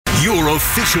Your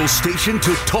official station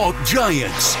to talk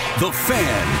Giants. The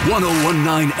Fan,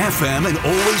 101.9 FM, and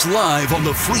always live on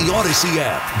the free Odyssey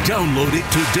app. Download it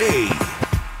today.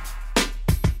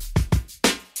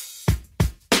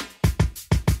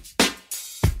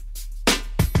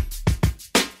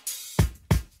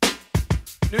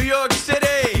 New York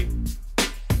City.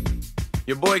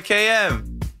 Your boy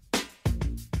KM.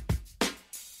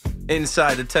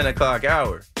 Inside the 10 o'clock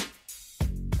hour.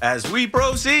 As we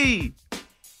proceed.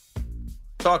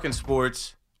 Talking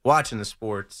sports, watching the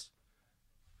sports.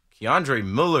 Keandre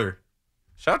Miller.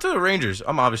 Shout out to the Rangers.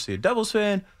 I'm obviously a Devils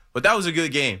fan, but that was a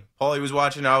good game. Paulie was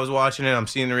watching it. I was watching it. I'm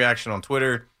seeing the reaction on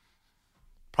Twitter.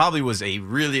 Probably was a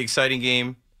really exciting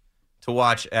game to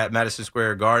watch at Madison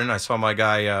Square Garden. I saw my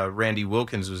guy Randy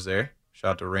Wilkins was there.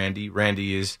 Shout out to Randy.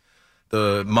 Randy is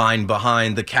the mind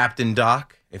behind the Captain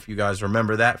Doc. If you guys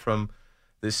remember that from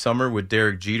this summer with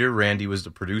Derek Jeter, Randy was the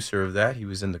producer of that. He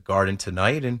was in the Garden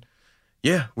tonight, and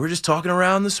yeah, we're just talking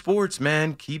around the sports,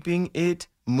 man. Keeping it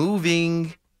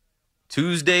moving.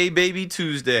 Tuesday, baby,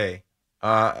 Tuesday.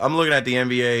 I'm looking at the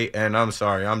NBA, and I'm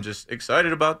sorry. I'm just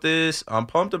excited about this. I'm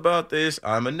pumped about this.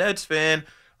 I'm a Nets fan.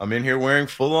 I'm in here wearing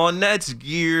full-on Nets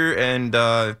gear, and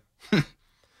I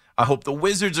hope the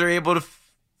Wizards are able to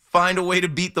find a way to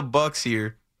beat the Bucks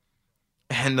here.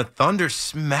 And the Thunder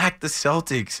smacked the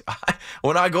Celtics.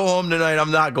 When I go home tonight, I'm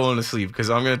not going to sleep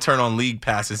because I'm going to turn on League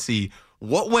Pass and see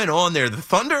what went on there. The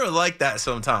Thunder are like that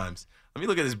sometimes. Let me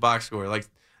look at this box score. Like,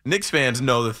 Knicks fans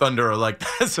know the Thunder are like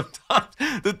that sometimes.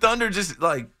 The Thunder just,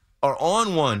 like, are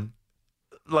on one,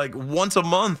 like, once a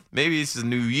month. Maybe it's a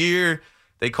new year.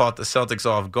 They caught the Celtics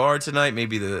off guard tonight.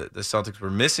 Maybe the Celtics were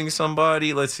missing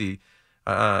somebody. Let's see.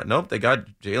 Nope, they got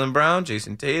Jaylen Brown,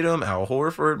 Jason Tatum, Al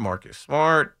Horford, Marcus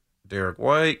Smart, Derek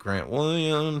White, Grant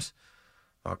Williams.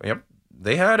 Yep,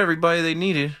 they had everybody they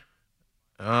needed.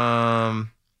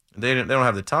 They don't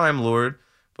have the Time Lord,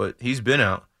 but he's been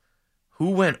out. Who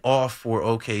went off for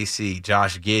OKC?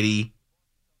 Josh Giddey,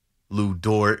 Lou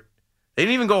Dort. They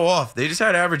didn't even go off. They just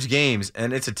had average games,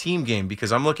 and it's a team game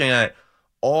because I'm looking at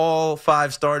all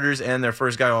 5 starters and their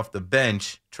first guy off the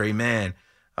bench, Trey Mann,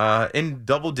 in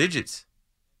double digits.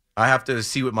 I have to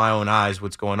see with my own eyes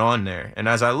what's going on there. And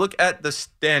as I look at the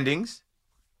standings,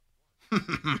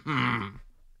 the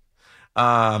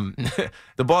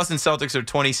Boston Celtics are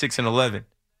 26-11.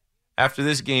 After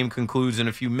this game concludes in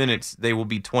a few minutes, they will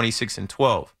be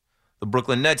 26-12. The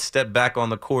Brooklyn Nets step back on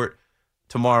the court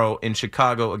tomorrow in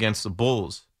Chicago against the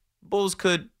Bulls. Bulls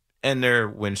could end their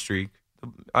win streak.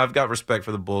 I've got respect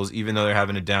for the Bulls, even though they're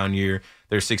having a down year.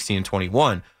 They're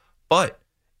 16-21. But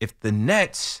if the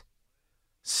Nets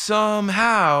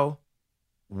somehow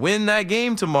win that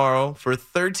game tomorrow for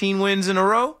 13 wins in a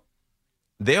row,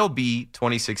 they'll be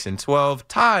 26-12,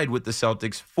 tied with the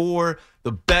Celtics for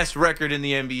the best record in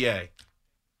the NBA.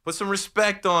 Put some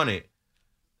respect on it.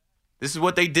 This is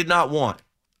what they did not want.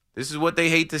 This is what they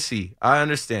hate to see. I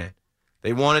understand.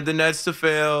 They wanted the Nets to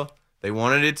fail. They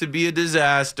wanted it to be a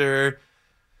disaster.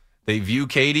 They view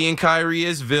KD and Kyrie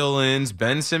as villains.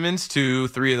 Ben Simmons, too.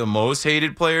 3 of the most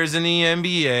hated players in the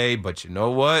NBA. But you know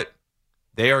what?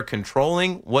 They are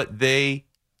controlling what they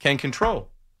can control,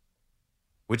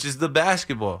 which is the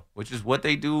basketball, which is what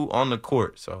they do on the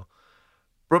court. So,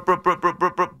 Brooklyn,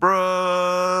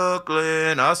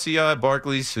 I'll see y'all at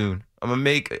Barclays soon. I'm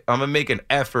gonna make an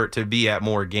effort to be at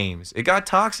more games. It got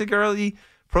toxic early,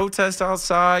 protest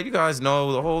outside. You guys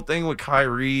know the whole thing with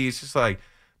Kyrie. It's just like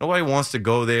nobody wants to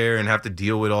go there and have to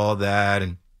deal with all that.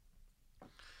 And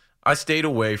I stayed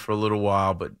away for a little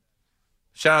while, but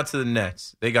shout out to the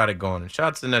Nets. They got it going. And shout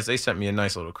out to the Nets. They sent me a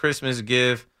nice little Christmas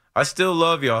gift. I still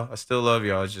love y'all. It's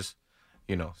just,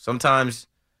 sometimes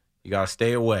you got to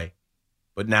stay away.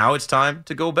 But now it's time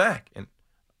to go back. And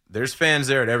there's fans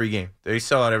there at every game. They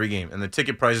sell out every game. And the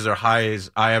ticket prices are high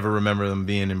as I ever remember them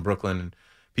being in Brooklyn. And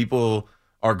people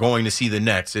are going to see the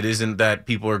Nets. It isn't that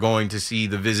people are going to see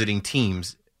the visiting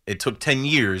teams. It took 10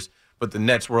 years, but the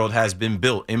Nets world has been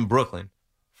built in Brooklyn,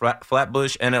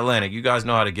 Flatbush, and Atlantic. You guys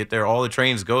know how to get there. All the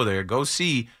trains go there. Go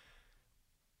see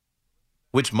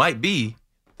which might be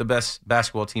the best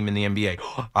basketball team in the NBA.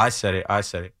 I said it.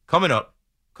 Coming up.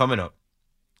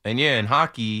 And yeah, in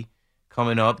hockey,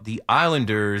 coming up, the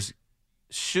Islanders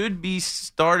should be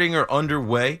starting or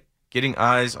underway. Getting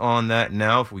eyes on that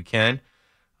now if we can.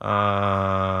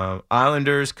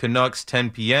 Islanders, Canucks, 10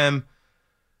 p.m.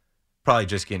 Probably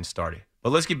just getting started.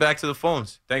 But let's get back to the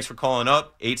phones. Thanks for calling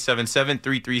up.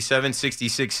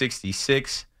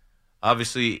 877-337-6666.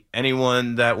 Obviously,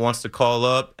 anyone that wants to call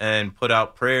up and put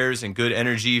out prayers and good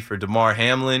energy for DeMar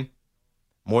Hamlin,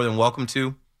 more than welcome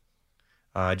to.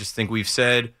 I just think we've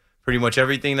said pretty much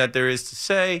everything that there is to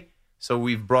say. So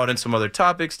we've brought in some other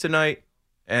topics tonight.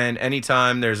 And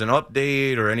anytime there's an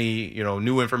update or any,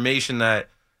 new information that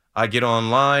I get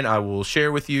online, I will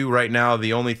share with you. Right now,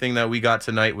 the only thing that we got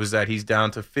tonight was that he's down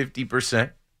to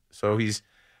 50%. So he's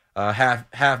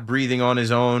half breathing on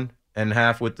his own and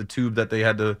half with the tube that they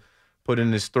had to put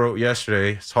in his throat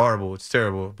yesterday. It's horrible. It's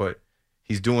terrible. But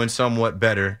he's doing somewhat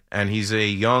better. And he's a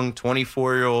young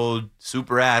 24-year-old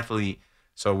super athlete.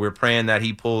 So we're praying that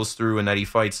he pulls through and that he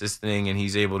fights this thing and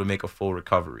he's able to make a full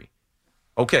recovery.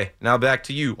 Okay, now back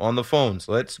to you on the phones.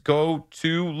 Let's go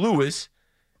to Lewis,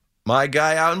 my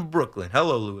guy out in Brooklyn.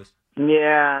 Hello, Lewis.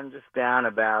 Yeah, I'm just down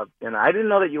about, I didn't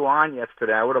know that you were on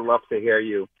yesterday. I would have loved to hear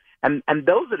you. And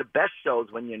those are the best shows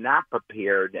when you're not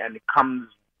prepared and it comes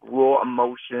raw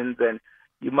emotions, and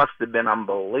you must have been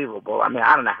unbelievable. I mean,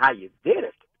 I don't know how you did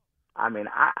it. I mean,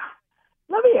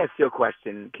 let me ask you a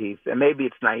question, Keith, and maybe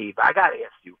it's naive. I got to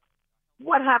ask you,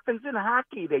 what happens in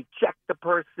hockey? They check the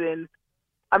person.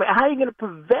 I mean, how are you going to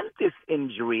prevent this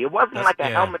injury? It wasn't like a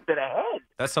helmet to the head.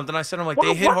 That's something I said. I'm like,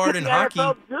 they hit hard in hockey.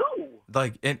 What do?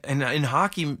 Like, and in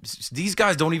hockey, these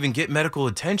guys don't even get medical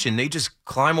attention. They just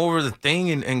climb over the thing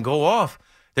and go off.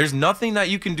 There's nothing that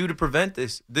you can do to prevent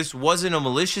this. This wasn't a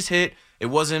malicious hit. It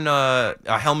wasn't a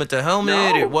helmet to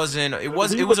helmet. No. It was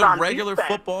a regular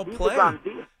football play.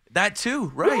 That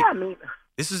too, right? Yeah, I mean,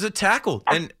 this is a tackle.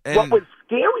 And what was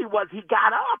scary was he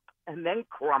got up and then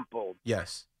crumpled.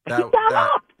 Yes. He got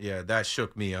up. Yeah, that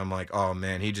shook me. I'm like, oh,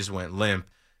 man, he just went limp.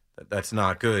 That's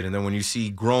not good. And then when you see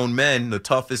grown men, the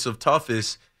toughest of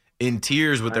toughest, in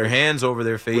tears with their hands over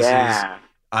their faces,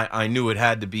 I knew it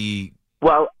had to be.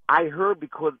 Well, I heard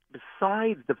because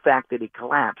besides the fact that he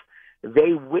collapsed,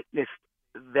 they witnessed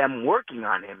them working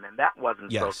on him, and that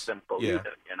wasn't so simple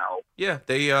either, Yeah,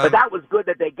 but that was good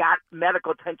that they got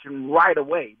medical attention right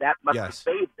away. That must have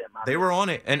saved them. They were on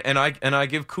it, and I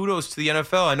give kudos to the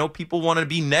NFL. I know people want to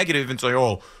be negative and say,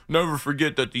 "Oh, never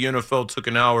forget that the NFL took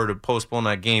an hour to postpone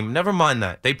that game." Never mind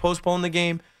that. They postponed the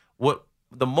game. What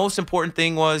the most important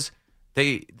thing was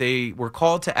they were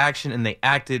called to action, and they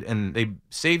acted, and they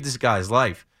saved this guy's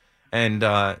life. And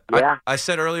I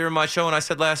said earlier in my show, and I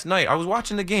said last night, I was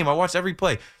watching the game. I watched every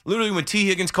play. Literally, when T.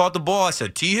 Higgins caught the ball, I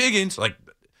said, T. Higgins, like,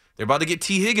 they're about to get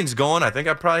T. Higgins going. I think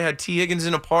I probably had T. Higgins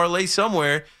in a parlay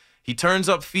somewhere. He turns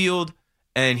upfield,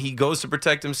 and he goes to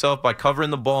protect himself by covering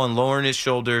the ball and lowering his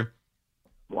shoulder.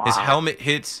 Wow. His helmet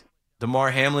hits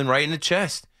Damar Hamlin right in the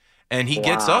chest, and he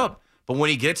gets up. But when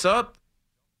he gets up,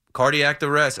 cardiac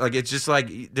arrest. Like, it's just like,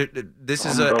 this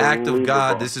is an act of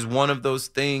God. This is one of those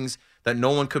things that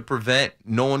no one could prevent,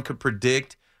 no one could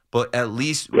predict, but at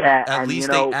least they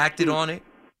acted on it,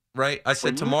 right? I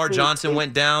said Tamar Johnson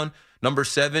went down, number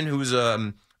 7, who's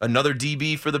another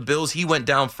DB for the Bills. He went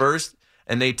down first,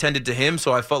 and they tended to him,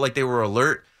 so I felt like they were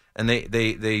alert, and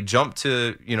they jumped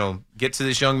to, get to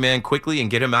this young man quickly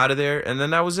and get him out of there, and then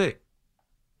that was it.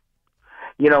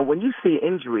 When you see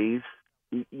injuries,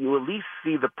 you at least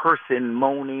see the person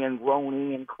moaning and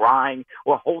groaning and crying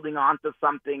or holding on to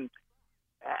something.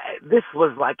 This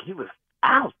was like he was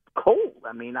out cold.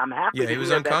 I mean, I'm happy. Yeah, he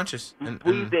was unconscious and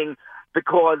breathing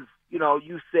because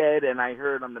you said, and I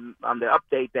heard on the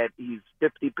update that he's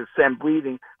 50%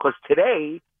 breathing. Because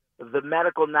today, the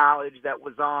medical knowledge that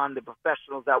was on, the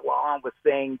professionals that were on, was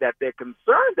saying that they're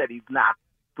concerned that he's not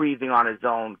breathing on his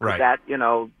own. Could that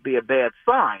be a bad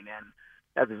sign? And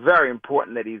that's very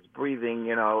important that he's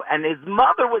breathing. And his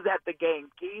mother was at the game,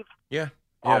 Keith. Yeah.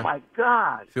 Oh, my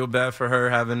God. Feel bad for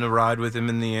her having to ride with him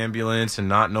in the ambulance and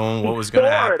not knowing what was going to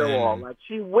happen. She saw it all. Like,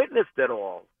 she witnessed it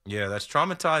all. Yeah, that's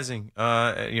traumatizing.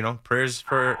 Prayers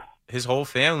for his whole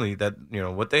family that,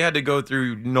 what they had to go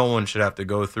through, no one should have to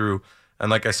go through. And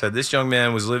like I said, this young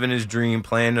man was living his dream,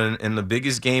 playing in the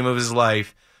biggest game of his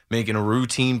life, making a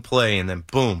routine play, and then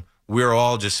boom, we're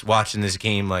all just watching this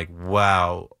game like,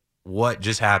 wow, what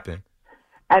just happened?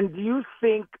 And do you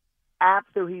think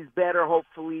after he's better,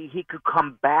 hopefully he could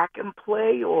come back and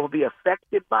play or be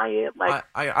affected by it? Like,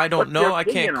 I don't know. I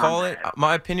can't call it.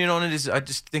 My opinion on it is I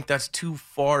just think that's too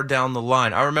far down the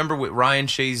line. I remember with Ryan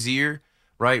Shazier,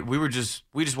 right? We just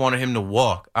wanted him to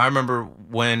walk. I remember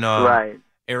when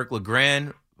Eric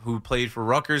LeGrand, who played for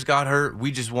Rutgers, got hurt.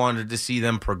 We just wanted to see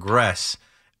them progress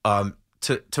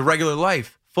to regular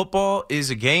life. Football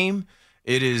is a game.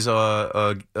 It is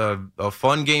a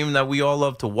fun game that we all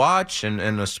love to watch and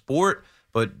a sport,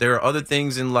 but there are other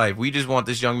things in life. We just want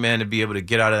this young man to be able to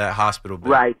get out of that hospital bed.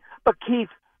 Right. But, Keith,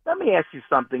 let me ask you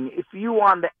something. If you were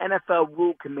on the NFL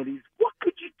rule committees, what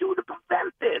could you do to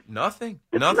prevent it? Nothing.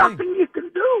 There's nothing you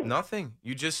can do. Nothing.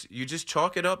 You just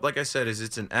chalk it up, like I said,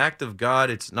 it's an act of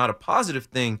God. It's not a positive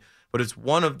thing, but it's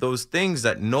one of those things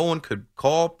that no one could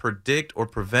call, predict, or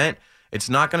prevent. It's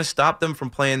not going to stop them from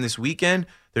playing this weekend.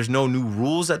 There's no new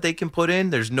rules that they can put in.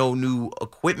 There's no new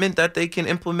equipment that they can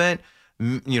implement.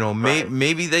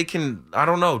 Maybe they can, I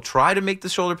don't know, try to make the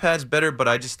shoulder pads better, but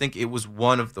I just think it was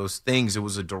one of those things. It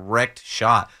was a direct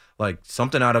shot, like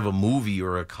something out of a movie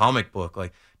or a comic book,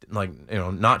 like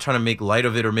not trying to make light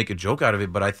of it or make a joke out of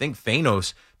it, but I think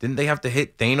Thanos, didn't they have to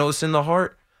hit Thanos in the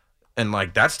heart? And,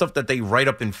 like, that stuff that they write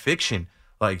up in fiction,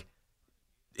 like,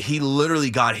 he literally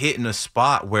got hit in a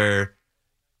spot where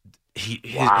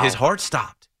his heart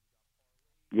stopped.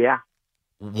 Yeah.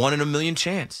 1 in a million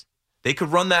chance. They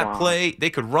could run that play. They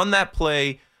could run that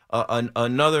play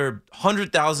another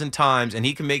 100,000 times, and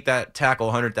he can make that tackle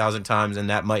 100,000 times, and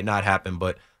that might not happen.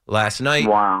 But last night,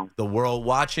 the world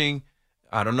watching,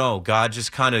 I don't know, God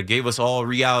just kind of gave us all a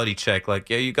reality check. Like,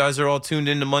 yeah, you guys are all tuned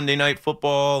into Monday Night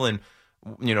Football, and,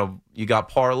 you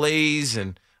got parlays,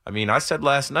 and I mean, I said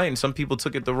last night, and some people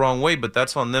took it the wrong way, but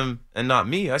that's on them and not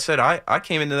me. I said I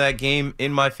came into that game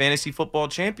in my fantasy football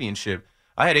championship.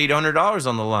 I had $800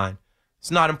 on the line. It's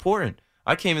not important.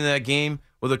 I came into that game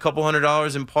with a couple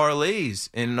 $100 in parlays,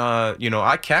 and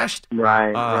I cashed.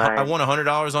 Right. I won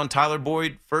 $100 on Tyler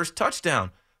Boyd first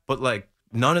touchdown, but like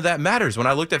none of that matters. When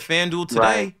I looked at FanDuel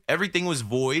today, everything was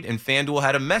void, and FanDuel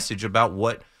had a message about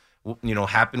what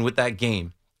happened with that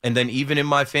game. And then even in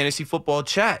my fantasy football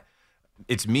chat,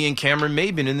 it's me and Cameron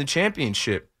Maben in the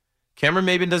championship. Cameron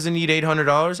Maben doesn't need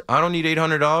 $800. I don't need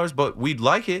 $800, but we'd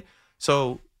like it.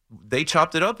 So they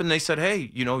chopped it up and they said, hey,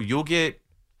 you'll get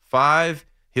 5,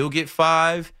 he'll get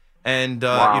 5, and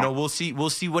we'll see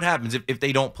what happens. If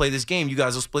they don't play this game, you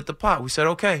guys will split the pot. We said,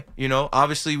 okay.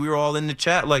 Obviously we were all in the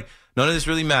chat like none of this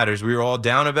really matters. We were all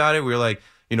down about it. We were like,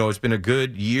 it's been a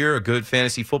good year, a good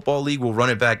fantasy football league. We'll run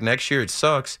it back next year. It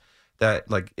sucks that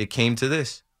it came to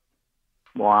this.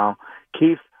 Wow.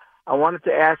 Keith, I wanted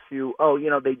to ask you,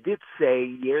 they did say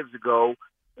years ago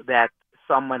that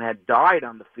someone had died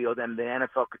on the field and the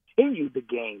NFL continued the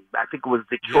game. I think it was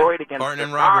Detroit against Barton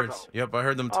and Chicago. Roberts. Yep, I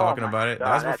heard them talking about it. God,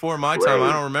 that was before my time.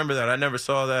 I don't remember that. I never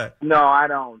saw that. No, I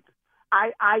don't.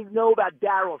 I know about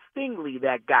Darryl Stingley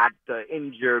that got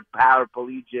injured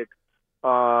paraplegic.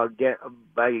 I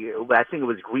think it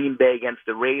was Green Bay against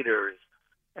the Raiders.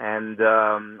 And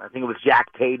I think it was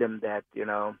Jack Tatum that,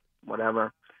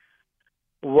 whatever.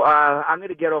 Well, I'm going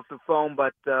to get off the phone,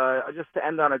 but just to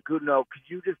end on a good note, could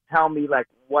you just tell me,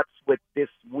 what's with this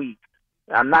week?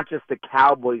 Not just the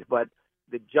Cowboys, but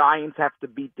the Giants have to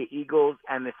beat the Eagles,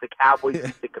 and if the Cowboys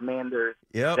beat the Commanders,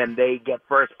 then they get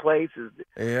first place.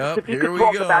 If you could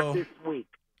talk about this week.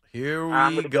 Here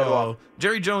we go.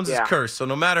 Jerry Jones is cursed, so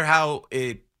no matter how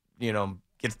it,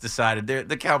 gets decided,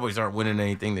 the Cowboys aren't winning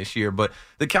anything this year, but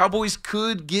the Cowboys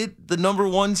could get the number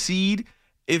 1 seed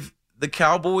if the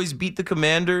Cowboys beat the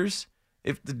Commanders,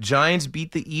 if the Giants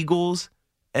beat the Eagles,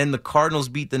 and the Cardinals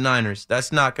beat the Niners.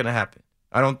 That's not going to happen.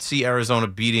 I don't see Arizona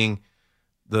beating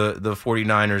the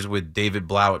 49ers with David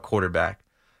Blau at quarterback.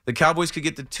 The Cowboys could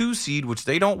get the 2 seed, which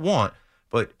they don't want,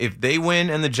 but if they win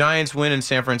and the Giants win and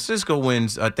San Francisco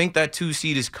wins, I think that 2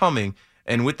 seed is coming.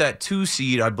 And with that 2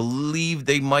 seed, I believe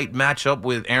they might match up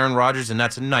with Aaron Rodgers, and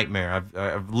that's a nightmare.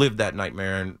 I've lived that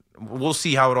nightmare, and we'll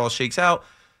see how it all shakes out.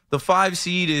 The 5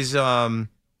 seed is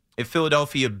if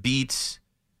Philadelphia beats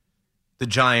the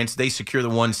Giants, they secure the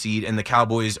 1 seed, and the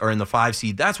Cowboys are in the 5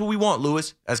 seed. That's what we want,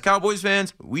 Lewis. As Cowboys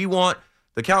fans, we want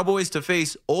the Cowboys to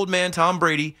face old man Tom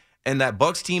Brady and that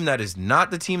Bucs team that is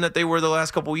not the team that they were the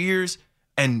last couple years,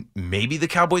 and maybe the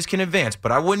Cowboys can advance,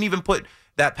 but I wouldn't even put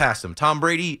that past them. Tom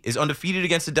Brady is undefeated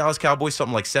against the Dallas Cowboys,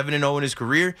 something like 7-0 in his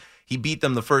career. He beat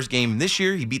them the first game this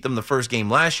year. He beat them the first game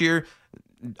last year.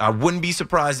 I wouldn't be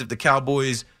surprised if the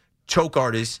Cowboys choke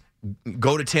artists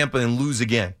go to Tampa and lose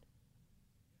again.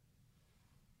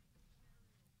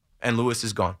 And Lewis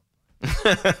is gone.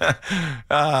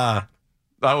 I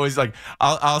always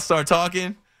I'll start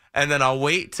talking, and then I'll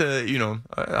wait to,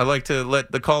 I like to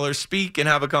let the callers speak and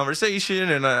have a conversation,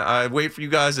 and I wait for you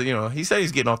guys to, he said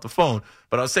he's getting off the phone,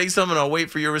 but I'll say something, I'll wait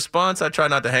for your response. I try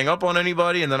not to hang up on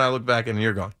anybody, and then I look back and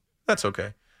you're gone. That's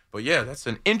okay. But yeah, that's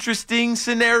an interesting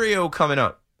scenario coming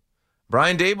up.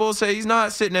 Brian Daboll said he's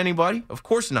not sitting anybody. Of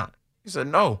course not. He said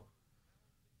no.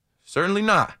 Certainly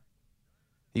not.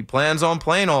 He plans on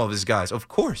playing all of his guys. Of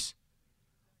course.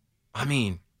 I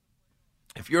mean,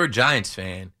 if you're a Giants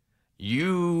fan,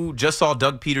 you just saw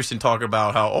Doug Peterson talk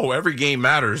about how, every game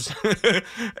matters.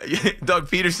 Doug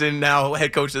Peterson, now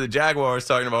head coach of the Jaguars,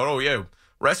 talking about,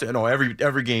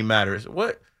 every game matters.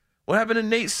 What happened to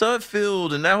Nate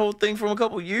Sudfeld and that whole thing from a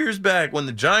couple years back when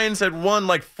the Giants had won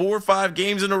 4 or 5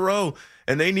 games in a row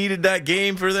and they needed that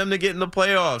game for them to get in the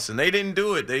playoffs, and they didn't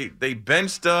do it. They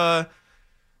benched their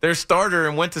starter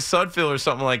and went to Sudfeld or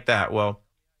something like that. Well,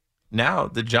 now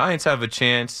the Giants have a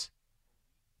chance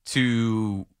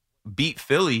to beat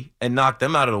Philly and knock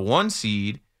them out of the 1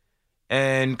 seed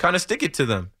and kind of stick it to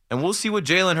them. And we'll see what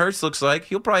Jalen Hurts looks like.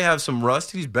 He'll probably have some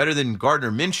rust. He's better than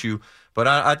Gardner Minshew, but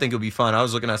I think it'll be fun. I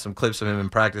was looking at some clips of him in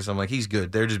practice. I'm like, he's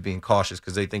good. They're just being cautious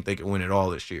because they think they can win it all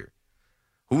this year.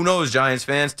 Who knows, Giants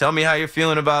fans? Tell me how you're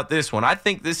feeling about this one. I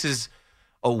think this is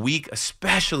a week,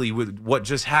 especially with what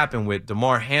just happened with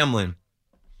Damar Hamlin.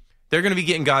 They're going to be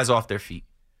getting guys off their feet.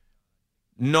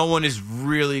 No one is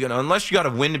really going to, unless you got a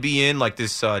win to be in, like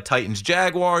this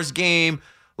Titans-Jaguars game,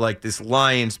 like this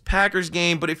Lions-Packers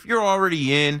game. But if you're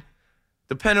already in,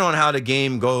 depending on how the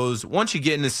game goes, once you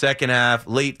get in the second half,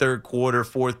 late third quarter,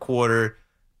 fourth quarter,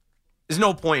 there's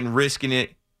no point in risking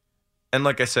it. And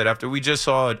like I said, after we just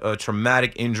saw a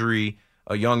traumatic injury,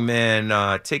 a young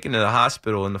man taken to the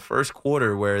hospital in the first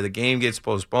quarter where the game gets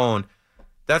postponed,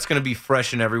 that's going to be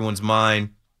fresh in everyone's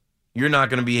mind. You're not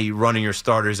going to be running your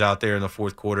starters out there in the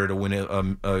fourth quarter to win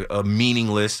a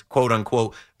meaningless,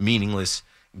 quote-unquote, meaningless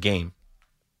game.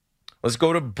 Let's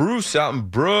go to Bruce out in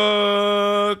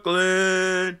Brooklyn.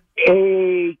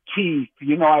 Hey, Keith.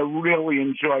 I really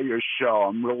enjoy your show.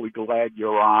 I'm really glad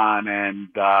you're on, and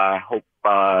I hope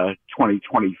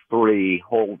 2023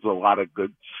 holds a lot of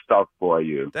good stuff for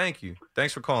you. Thank you.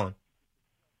 Thanks for calling.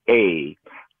 Hey.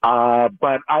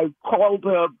 But I called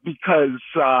because,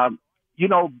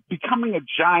 becoming a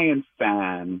Giant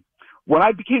fan, when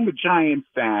I became a Giant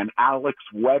fan, Alex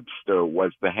Webster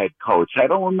was the head coach. I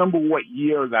don't remember what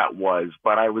year that was,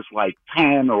 but I was like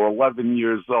 10 or 11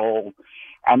 years old.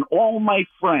 And all my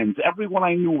friends, everyone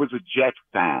I knew was a Jet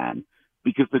fan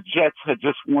because the Jets had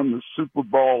just won the Super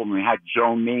Bowl and they had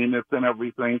Joe Namath and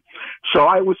everything. So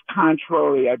I was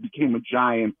contrary. I became a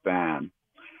Giant fan.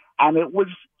 And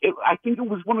I think it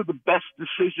was one of the best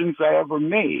decisions I ever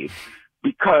made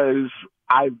because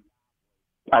I've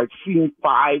seen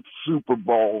 5 Super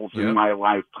Bowls in my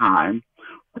lifetime,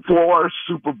 4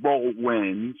 Super Bowl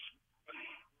wins.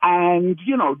 And,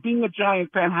 being a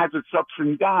Giant fan has its ups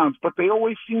and downs, but they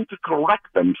always seem to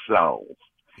correct themselves.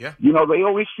 Yeah. They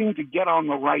always seem to get on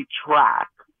the right track.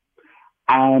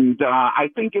 And I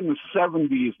think in the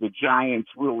 70s, the Giants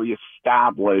really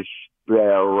established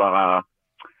their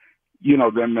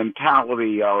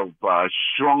mentality of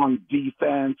strong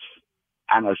defense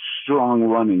and a strong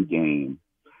running game.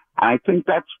 And I think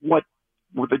that's what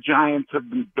the Giants have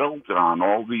been built on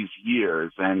all these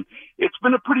years. And it's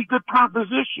been a pretty good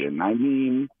proposition. I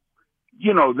mean,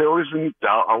 there isn't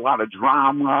a lot of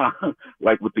drama.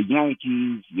 Like with the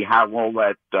Yankees, you have all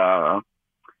that,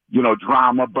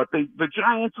 drama. But the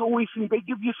Giants always they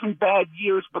give you some bad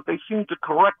years, but they seem to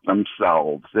correct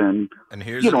themselves. And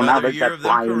here's now another they year got of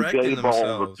them Brian correcting Daboll,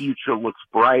 themselves. the future looks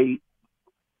bright.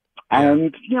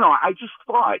 And, I just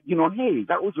thought, hey,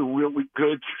 that was a really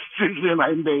good decision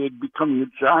I made becoming a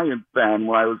Giant fan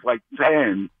when I was like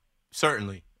 10.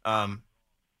 Certainly.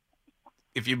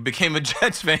 If you became a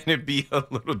Jets fan, it'd be a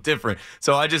little different.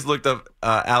 So I just looked up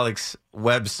Alex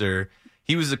Webster.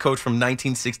 He was the coach from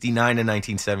 1969 to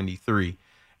 1973.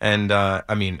 And, I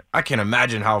can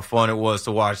imagine how fun it was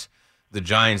to watch the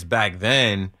Giants back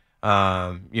then.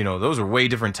 Those were way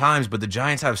different times, but the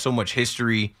Giants have so much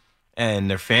history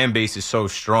and their fan base is so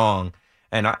strong.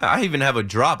 And I even have a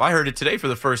drop. I heard it today for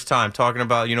the first time talking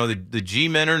about, the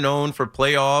G-men are known for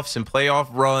playoffs and playoff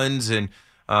runs and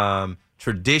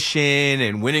tradition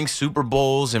and winning Super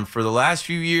Bowls. And for the last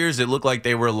few years, it looked like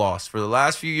they were lost. For the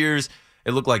last few years,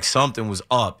 it looked like something was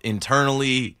up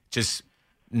internally, just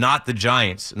not the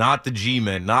Giants, not the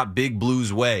G-men, not Big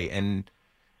Blue's way. And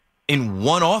in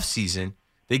one offseason,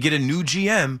 they get a new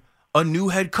GM, a new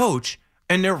head coach,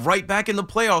 and they're right back in the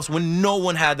playoffs when no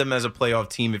one had them as a playoff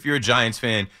team. If you're a Giants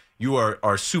fan, you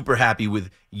are super happy with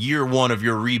year one of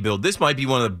your rebuild. This might be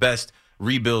one of the best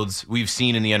rebuilds we've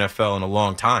seen in the NFL in a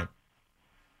long time.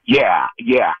 Yeah,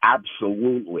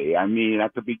 absolutely. I mean,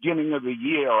 at the beginning of the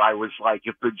year, I was like,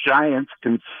 if the Giants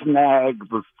can snag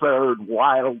the third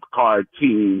wild card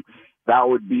team, that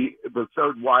would be the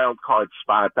third wild card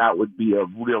spot. That would be a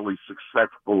really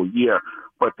successful year.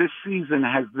 But this season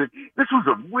this was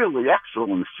a really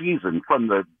excellent season from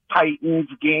the Titans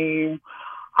game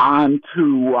on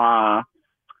to,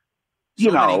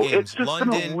 it's just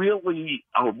London. been a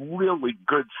really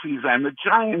good season. And the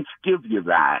Giants give you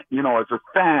that, as a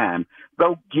fan,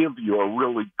 they'll give you a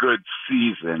really good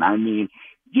season. I mean,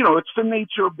 it's the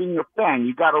nature of being a fan.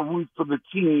 You got to root for the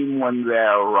team when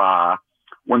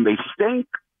they stink.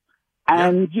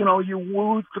 And, you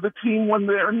root for the team when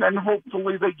and then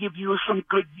hopefully they give you some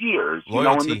good years.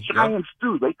 Loyalty, And the Giants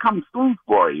do. They come through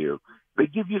for you. They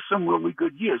give you some really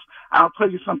good years. And I'll tell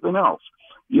you something else.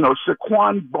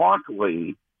 Saquon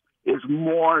Barkley is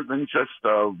more than just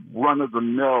a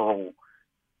run-of-the-mill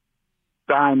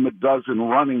dime a dozen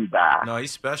running back. No,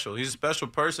 he's special. He's a special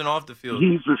person off the field.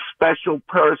 He's a special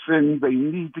person. They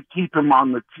need to keep him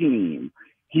on the team.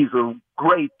 He's a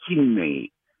great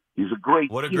teammate. He's a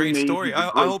great What a teammate. great story.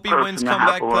 I hope he wins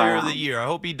comeback player of the year. I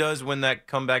hope he does win that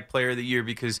comeback player of the year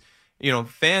because,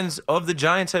 fans of the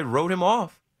Giants had wrote him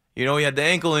off. He had the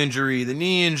ankle injury, the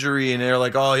knee injury, and they're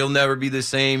like, oh, he'll never be the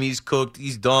same. He's cooked.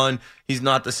 He's done. He's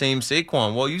not the same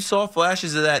Saquon. Well, you saw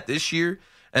flashes of that this year.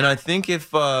 And I think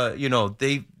if,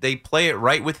 they play it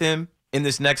right with him in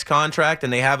this next contract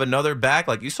and they have another back,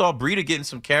 like you saw Breida getting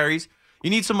some carries, you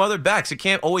need some other backs. It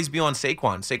can't always be on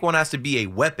Saquon. Saquon has to be a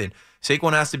weapon.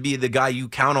 Saquon has to be the guy you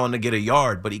count on to get a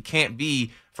yard, but he can't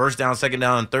be first down, second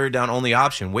down, and third down only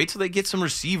option. Wait till they get some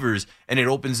receivers and it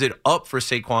opens it up for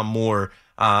Saquon more.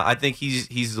 I think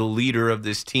he's the leader of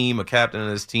this team, a captain of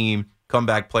this team,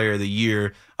 comeback player of the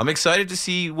year. I'm excited to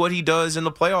see what he does in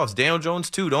the playoffs. Daniel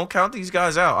Jones, too. Don't count these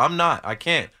guys out. I'm not. I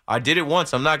can't. I did it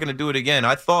once. I'm not going to do it again.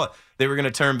 I thought they were going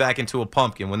to turn back into a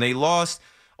pumpkin. When they lost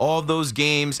all of those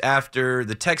games after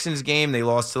the Texans game, they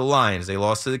lost to the Lions. They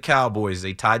lost to the Cowboys.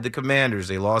 They tied the Commanders.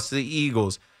 They lost to the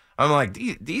Eagles. I'm like,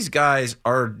 these guys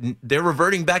they're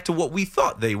reverting back to what we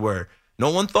thought they were. No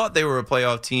one thought they were a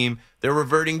playoff team. They're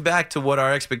reverting back to what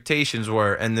our expectations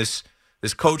were. And this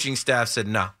coaching staff said,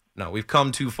 no, we've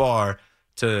come too far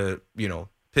to,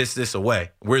 piss this away.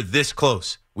 We're this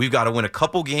close. We've got to win a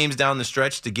couple games down the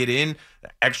stretch to get in,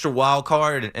 extra wild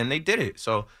card, and they did it.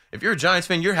 So if you're a Giants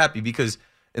fan, you're happy because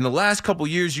in the last couple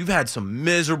years, you've had some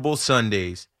miserable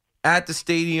Sundays at the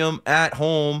stadium, at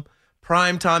home,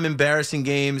 primetime embarrassing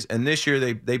games, and this year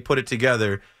they put it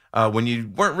together when you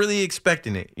weren't really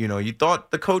expecting it. You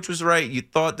thought the coach was right, you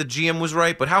thought the GM was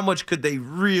right, but how much could they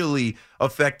really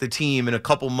affect the team in a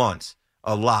couple months?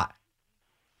 A lot.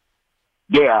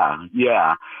 Yeah.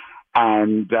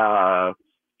 And I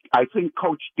think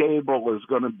Coach Dable is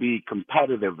going to be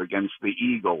competitive against the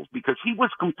Eagles because he was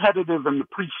competitive in the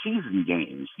preseason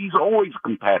games. He's always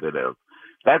competitive.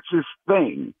 That's his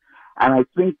thing. And I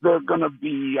think they're going to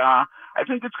be, I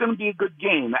think it's going to be a good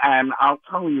game. And I'll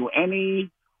tell you,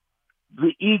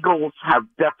 the Eagles have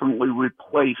definitely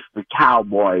replaced the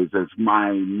Cowboys as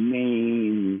my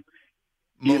main,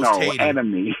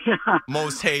 enemy.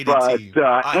 Most hated but, team.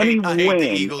 Any I win, hate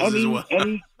the Eagles as well.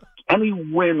 any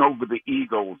win over the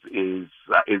Eagles is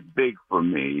big for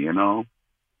me,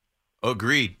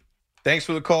 Agreed. Thanks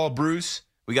for the call, Bruce.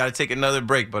 We got to take another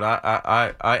break, but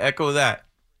I echo that.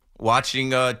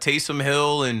 Watching Taysom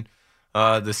Hill and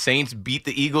the Saints beat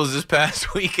the Eagles this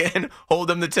past weekend, hold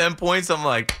them to 10 points, I'm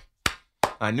like,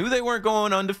 I knew they weren't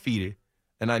going undefeated,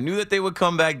 and I knew that they would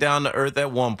come back down to earth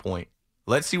at one point.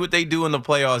 Let's see what they do in the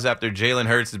playoffs after Jalen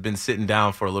Hurts has been sitting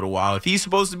down for a little while. If he's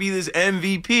supposed to be this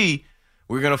MVP,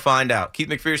 we're going to find out. Keith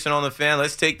McPherson on the Fan.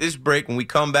 Let's take this break. When we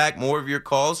come back, more of your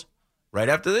calls right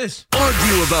after this.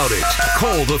 Argue about it.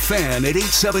 Call the Fan at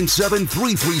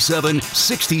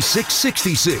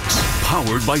 877-337-6666.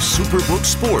 Powered by Superbook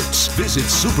Sports. Visit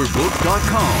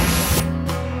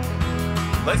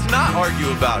superbook.com. Let's not argue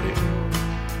about it.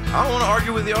 I don't want to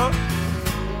argue with y'all.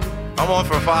 I'm on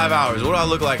for 5 hours. What do I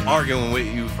look like arguing with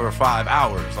you for 5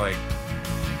 hours? Like,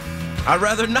 I'd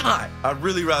rather not. I'd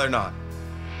really rather not.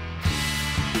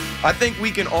 I think we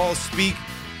can all speak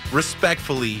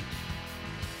respectfully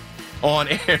on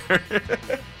air.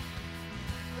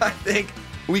 I think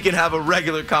we can have a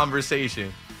regular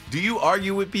conversation. Do you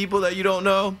argue with people that you don't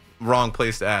know? Wrong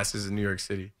place to ask is in New York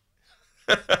City.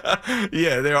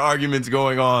 Yeah, there are arguments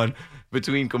going on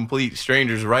between complete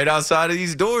strangers right outside of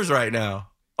these doors right now.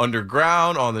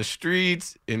 Underground, on the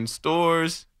streets, in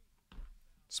stores.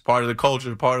 It's part of the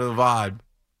culture, part of the vibe.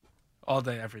 All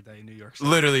day, every day in New York City.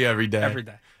 Literally every day. Every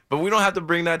day. But we don't have to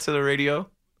bring that to the radio.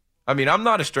 I mean, I'm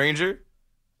not a stranger.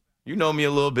 You know me a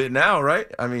little bit now, right?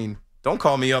 I mean, don't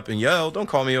call me up and yell. Don't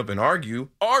call me up and argue.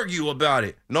 Argue about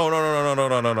it.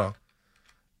 No.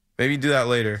 Maybe do that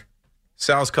later.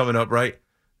 Sal's coming up, right?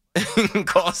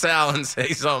 Call Sal and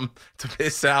say something to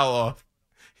piss Sal off.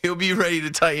 He'll be ready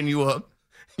to tighten you up.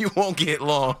 You won't get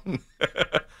long.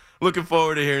 Looking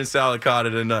forward to hearing Sal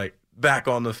Licata tonight. Back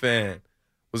on the Fan.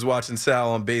 Was watching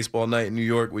Sal on Baseball Night in New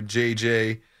York with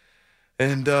JJ.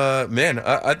 And, man,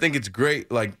 I think it's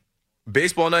great. Like,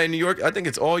 Baseball Night in New York, I think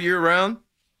it's all year round.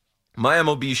 My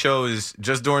MLB show is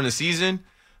just during the season.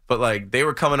 But, like, they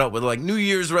were coming up with, like, New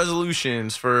Year's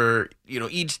resolutions for,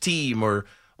 each team or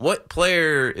what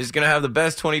player is going to have the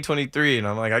best 2023. And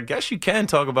I'm like, I guess you can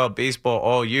talk about baseball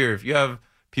all year. If you have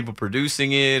people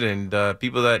producing it and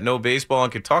people that know baseball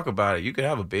and can talk about it, you could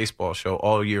have a baseball show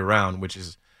all year round, which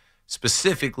is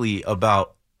specifically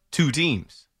about two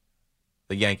teams.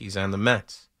 the Yankees and the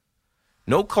Mets.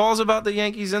 No calls about the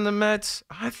Yankees and the Mets?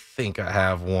 I think I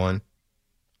have one.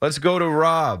 Let's go to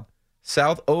Rob,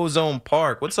 South Ozone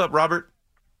Park. What's up, Robert?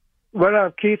 What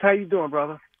up, Keith? How you doing,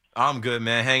 brother? I'm good,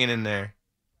 man. Hanging in there.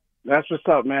 That's what's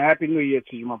up, man. Happy New Year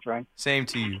to you, my friend. Same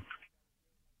to you.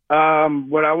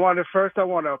 What I want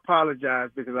to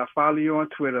apologize because I follow you on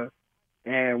Twitter,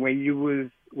 and when you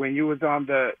was on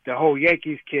the whole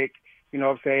Yankees kick, you know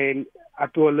what I'm saying, I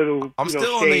threw a little. I'm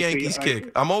still on the Yankees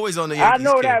kick. I'm always on the Yankees kick.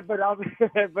 I know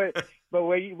that, but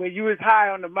when you was high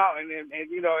on the mountain, and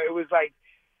you know, it was like,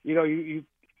 you know, you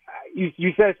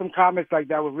said some comments like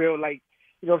that were real, like,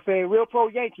 you know what I'm saying, real pro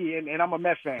Yankee, and I'm a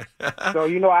Mets fan. So,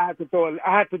 you know, I had to throw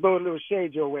a little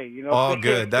shade your way, you know. All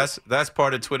good. That's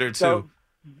part of Twitter too. So,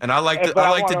 and I like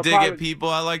to dig at people.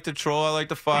 I like to troll. I like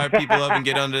to fire people up and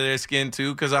get under their skin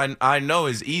too, because I know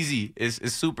it's easy.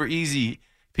 It's super easy.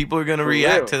 People are gonna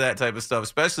react to that type of stuff,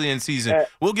 especially in season.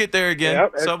 We'll get there again.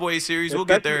 Yep, Subway Series. We'll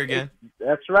get there again.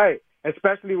 That's right.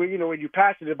 Especially when you're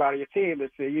passionate about your team.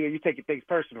 It's you taking things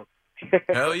personal.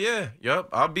 Hell yeah. Yep.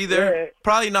 I'll be there. Yeah.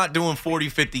 Probably not doing 40,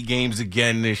 50 games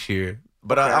again this year.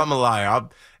 But okay. I'm a liar.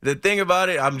 The thing about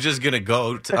it, I'm just going to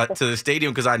go to the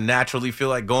stadium because I naturally feel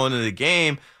like going to the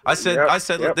game. I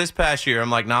said this past year, I'm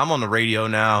like, nah, I'm on the radio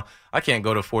now. I can't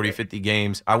go to 40, 50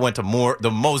 games. I went to the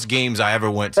most games I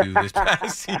ever went to this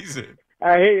past season.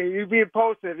 I hear you. You being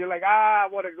impulsive. You're like, I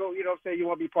want to go. You know what I'm saying? You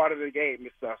want to be part of the game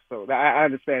and stuff. So I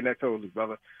understand that totally,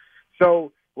 brother.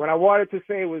 So what I wanted to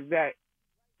say was that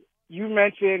you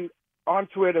mentioned on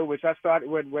Twitter, which I started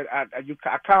when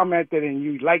I commented and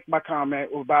you liked my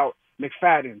comment about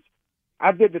McFadden's.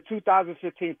 I did the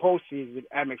 2015 postseason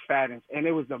at McFadden's, and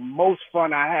it was the most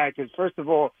fun I had because, first of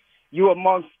all, you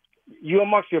amongst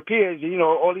your peers, you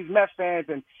know, all these Mets fans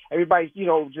and everybody, you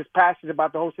know, just passionate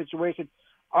about the whole situation.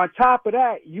 On top of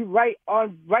that, you right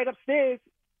upstairs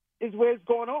is where it's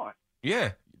going on.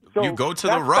 Yeah. So you go to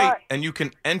the right and you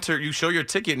can enter. You show your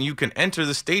ticket and you can enter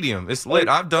the stadium. It's lit.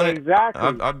 I've done it.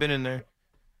 Exactly. I've been in there.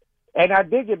 And I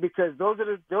dig it because those are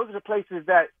the places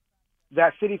that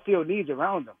Citi Field needs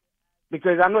around them.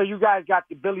 Because I know you guys got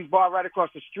the Billy's Bar right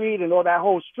across the street and all that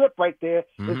whole strip right there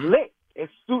is lit.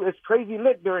 It's crazy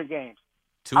lit during games.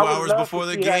 2 hours before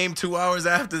the game, 2 hours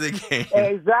after the game.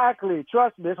 Exactly.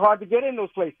 Trust me, it's hard to get in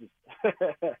those places.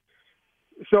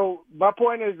 So my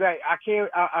point is that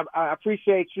I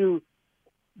appreciate you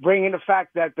bringing the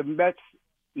fact that the Mets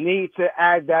need to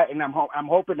add that, and I'm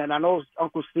hoping, and I know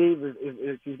Uncle Steve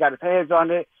he's got his hands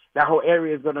on it. That whole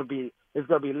area is gonna be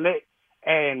lit,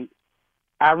 and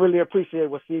I really appreciate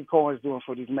what Steve Cohen is doing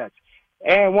for these Mets.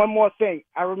 And one more thing,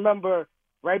 I remember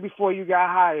right before you got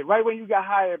hired, right when you got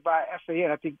hired by FAN,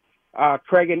 I think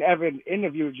Craig and Evan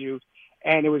interviewed you,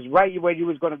 and it was right when you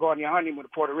was going to go on your honeymoon to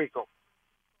Puerto Rico.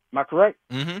 Am I correct?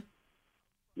 Mm-hmm.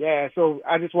 Yeah, so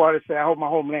I just wanted to say I hope my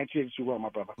homeland treats you well, my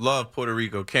brother. Love Puerto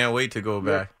Rico. Can't wait to go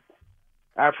back.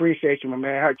 I appreciate you, my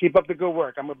man. Keep up the good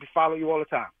work. I'm going to follow you all the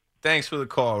time. Thanks for the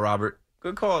call, Robert.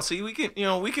 Good call. See, we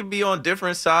can be on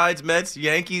different sides, Mets,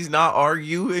 Yankees, not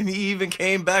argue. And he even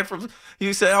came back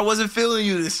you said, I wasn't feeling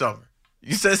you this summer.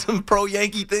 You said some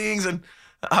pro-Yankee things, and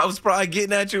I was probably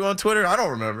getting at you on Twitter. I don't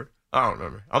remember.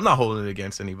 I'm not holding it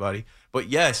against anybody. But,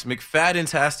 yes,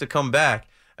 McFadden's has to come back.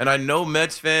 And I know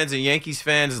Mets fans and Yankees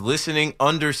fans listening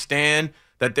understand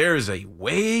that there is a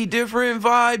way different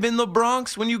vibe in the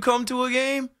Bronx when you come to a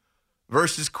game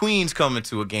versus Queens coming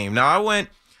to a game. Now,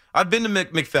 I've been to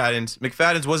McFadden's.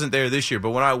 McFadden's wasn't there this year,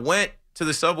 but when I went to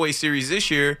the Subway Series this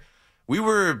year, we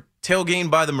were tailgating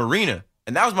by the marina.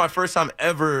 And that was my first time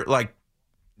ever, like,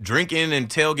 drinking and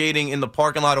tailgating in the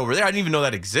parking lot over there. I didn't even know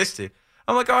that existed.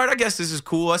 I'm like, all right, I guess this is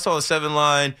cool. I saw a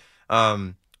 7-line,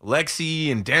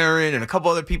 Lexi and Darren and a couple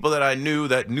other people that I knew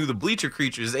that knew the Bleacher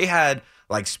Creatures. They had,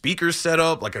 like, speakers set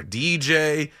up, like a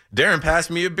DJ. Darren passed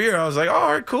me a beer. I was like,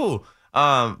 all right, cool.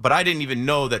 But I didn't even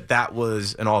know that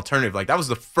was an alternative. Like, that was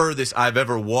the furthest I've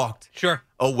ever walked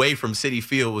away from Citi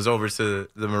Field was over to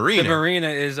the marina. The marina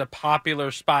is a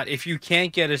popular spot. If you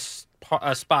can't get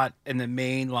a spot in the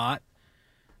main lot,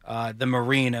 the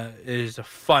marina is a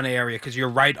fun area because you're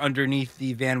right underneath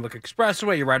the Van Wyck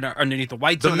Expressway. You're right underneath the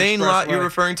White Zone. The main lot you're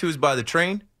referring to is by the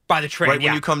train? By the train, right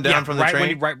when you come down from the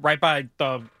train? Right by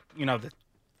the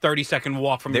 30-second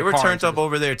walk from the car. They were turned up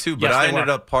over there, too, but I ended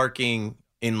up parking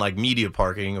in, like, media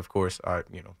parking. Of course,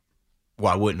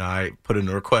 why wouldn't I put in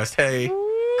a request? Hey,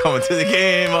 coming to the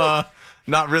game,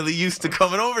 not really used to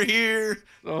coming over here.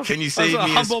 Can you save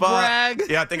me a spot? Brag.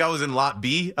 Yeah, I think I was in lot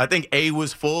B. I think A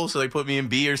was full, so they put me in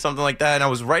B or something like that. And I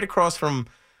was right across from,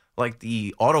 like,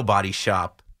 the auto body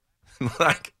shop.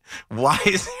 Like, Why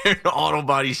is there an auto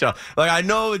body shop? Like, I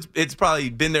know it's probably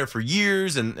been there for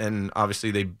years, and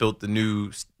obviously they built the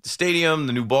new stadium,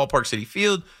 the new ballpark, Citi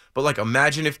Field. But like,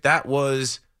 imagine if that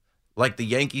was like the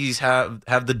Yankees have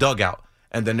the dugout,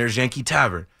 and then there's Yankee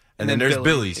Tavern, and then there's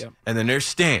Billy's, yep. and then there's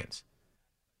Stan's,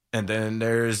 and then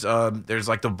there's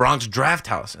like the Bronx Draft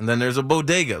House, and then there's a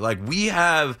bodega. Like, we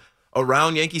have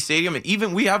around Yankee Stadium, and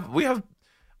even we have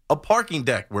a parking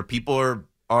deck where people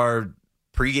are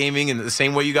pre-gaming in the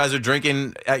same way you guys are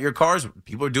drinking at your cars.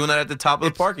 People are doing that at the top of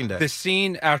the parking deck. The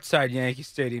scene outside Yankee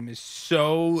Stadium is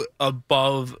so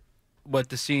above what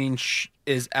the scene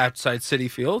is outside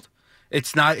Citi Field.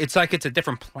 It's not. It's like it's a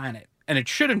different planet, and it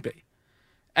shouldn't be.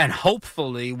 And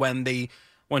hopefully, when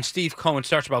Steve Cohen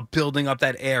starts about building up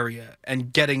that area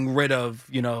and getting rid of,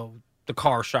 the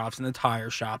car shops and the tire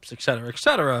shops, et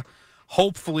cetera,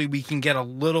 hopefully we can get a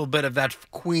little bit of that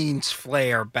Queens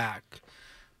flair back.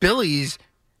 Billy's,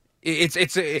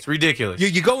 it's ridiculous.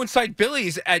 You go inside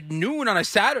Billy's at noon on a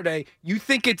Saturday, you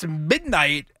think it's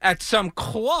midnight at some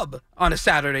club on a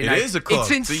Saturday night. It is a club. It's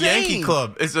insane. It's a Yankee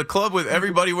club. It's a club with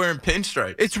everybody wearing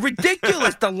pinstripes. It's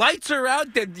ridiculous. The lights are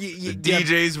out. The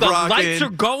DJ's the rocking. lights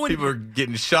are going. People are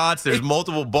getting shots. There's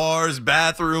multiple bars,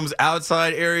 bathrooms,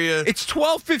 outside area. It's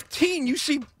 12:15. You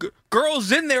see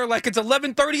girls in there like it's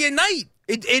 11:30 at night.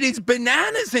 It is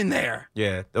bananas in there.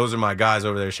 Yeah, those are my guys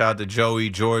over there. Shout out to Joey,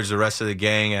 George, the rest of the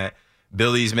gang at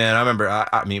Billy's, man. I remember,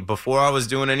 I mean, before I was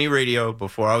doing any radio,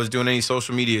 before I was doing any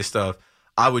social media stuff,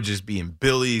 I would just be in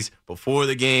Billy's before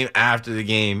the game, after the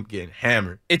game, getting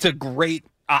hammered. It's a great.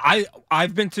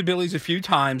 I've been to Billy's a few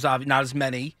times, not as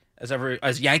many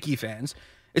as Yankee fans.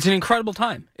 It's an incredible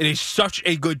time. It is such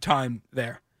a good time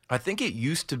there. I think it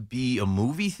used to be a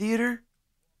movie theater,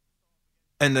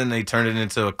 and then they turned it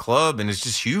into a club, and it's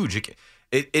just huge.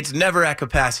 It's never at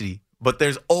capacity, but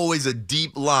there's always a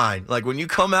deep line. Like, when you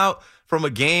come out from a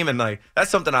game, and like, that's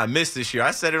something I missed this year.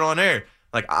 I said it on air.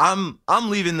 Like, I'm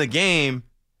leaving the game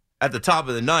at the top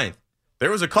of the ninth. There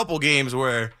was a couple games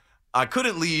where I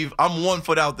couldn't leave. I'm 1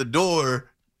 foot out the door.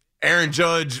 Aaron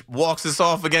Judge walks us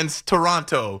off against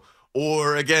Toronto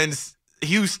or against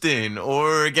Houston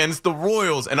or against the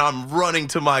Royals, and I'm running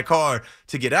to my car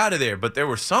to get out of there. But there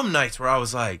were some nights where I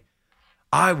was like,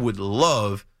 I would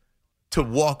love to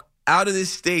walk out of this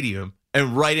stadium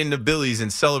and right into Billy's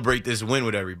and celebrate this win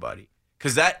with everybody.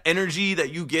 Because that energy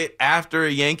that you get after a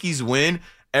Yankees win,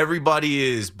 everybody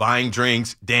is buying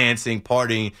drinks, dancing,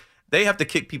 partying. They have to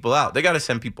kick people out. They got to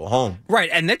send people home.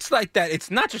 Right, and it's like that. It's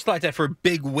not just like that for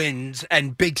big wins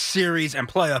and big series and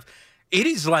playoff. It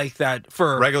is like that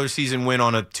for regular season win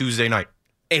on a Tuesday night.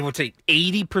 I would say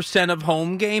 80% of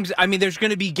home games. I mean, there's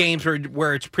going to be games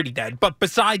where it's pretty dead. But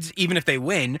besides, even if they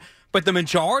win, but the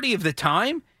majority of the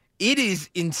time, it is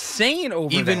insane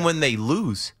over even there. When they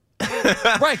lose.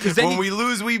 Right, because when we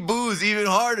lose, we booze even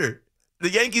harder. The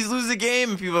Yankees lose the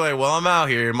game, and people are like, well, I'm out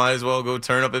here. Might as well go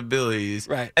turn up at Billy's.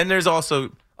 Right. And there's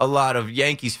also a lot of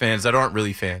Yankees fans that aren't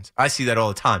really fans. I see that all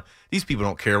the time. These people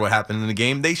don't care what happened in the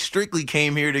game. They strictly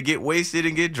came here to get wasted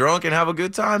and get drunk and have a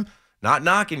good time. Not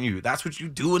knocking you. That's what you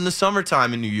do in the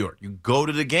summertime in New York. You go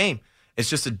to the game. It's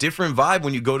just a different vibe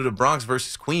when you go to the Bronx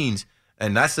versus Queens.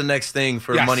 And that's the next thing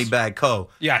for Yes. Moneybag Co.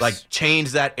 Yes. Like,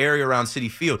 change that area around Citi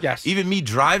Field. Yes. Even me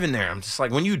driving there, I'm just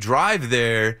like, when you drive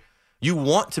there, you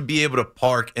want to be able to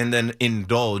park and then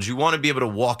indulge. You want to be able to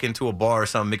walk into a bar or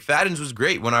something. McFadden's was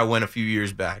great when I went a few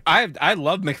years back. I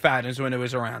loved McFadden's when it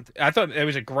was around. I thought it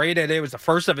was a great idea. It was the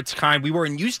first of its kind. We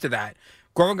weren't used to that.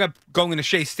 Growing up, going to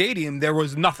Shea Stadium, there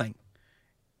was nothing.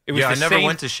 It was I never same,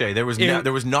 went to Shea. There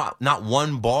was not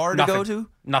one bar to go to.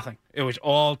 Nothing. It was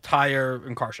all tire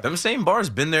and car shops. Them same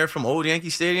bars been there from old Yankee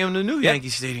Stadium to new Yankee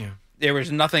Stadium. There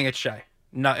was nothing at Shea.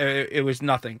 No, it was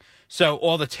nothing. So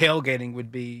all the tailgating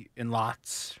would be in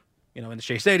lots, in the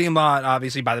Shea Stadium lot,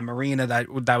 obviously by the marina. That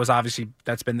was obviously,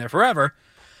 that's been there forever.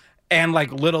 And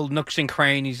like little nooks and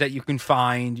crannies that you can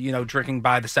find, drinking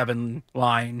by the 7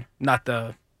 line, not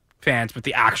the fans, but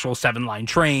the actual 7 line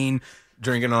train.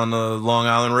 Drinking on the Long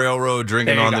Island Railroad,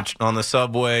 drinking on the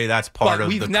subway. That's part of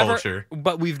the culture.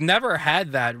 But we've never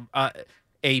had that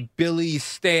a Billy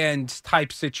Stand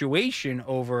type situation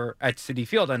over at Citi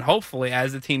Field, and hopefully,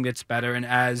 as the team gets better and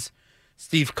as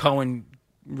Steve Cohen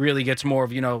really gets more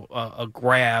of a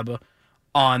grab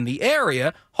on the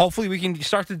area, hopefully we can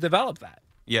start to develop that.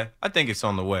 Yeah, I think it's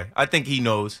on the way. I think he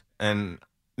knows, and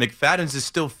McFadden's is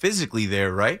still physically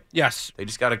there, right? Yes. They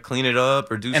just got to clean it up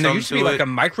or do something to it. And there used to be like a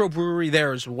microbrewery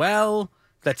there as well.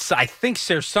 I think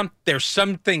there's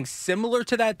something similar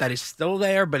to that is still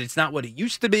there, but it's not what it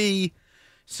used to be.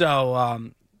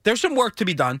 So there's some work to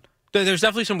be done. There's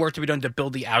definitely some work to be done to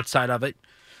build the outside of it.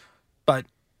 But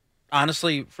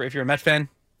honestly, if you're a Met fan,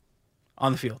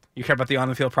 On the field. You care about the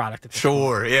on-the-field product. At this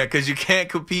Sure, yeah, because you can't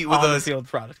compete with us on-the-field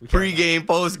product. We care pre-game,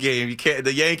 post-game. You can't.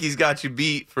 The Yankees got you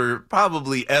beat for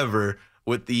probably ever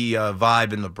with the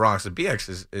vibe in the Bronx. The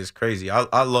BX is crazy.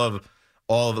 I love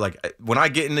all of, like, when I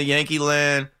get into Yankee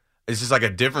land, it's just like a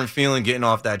different feeling getting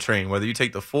off that train. Whether you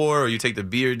take the 4 or you take the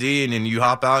B or D, and then you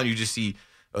hop out and you just see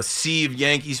a sea of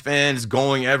Yankees fans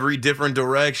going every different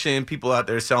direction. People out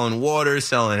there selling water,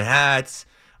 selling hats.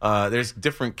 There's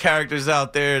different characters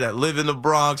out there that live in the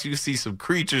Bronx. You see some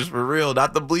creatures for real,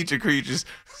 not the bleacher creatures,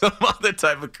 some other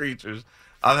type of creatures.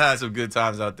 I've had some good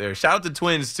times out there. Shout out to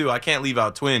Twins, too. I can't leave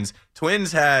out Twins.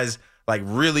 Twins has, like,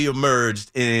 really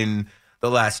emerged in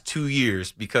the last 2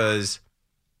 years because,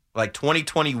 like,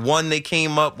 2021 they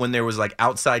came up when there was, like,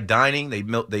 outside dining. They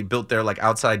built their, like,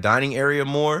 outside dining area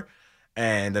more,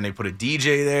 and then they put a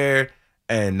DJ there,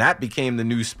 and that became the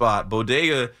new spot.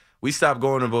 Bodega, we stopped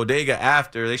going to Bodega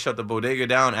after. They shut the Bodega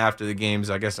down after the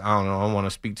games. I guess, I don't know. I don't want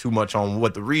to speak too much on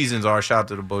what the reasons are. Shout out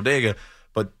to the Bodega.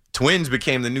 But Twins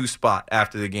became the new spot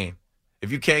after the game.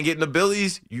 If you can't get into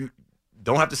Billy's, you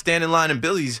don't have to stand in line in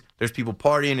Billy's. There's people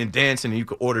partying and dancing, and you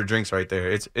can order drinks right there.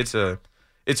 It's a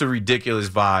ridiculous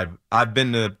vibe. I've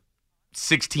been to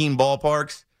 16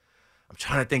 ballparks. I'm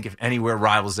trying to think if anywhere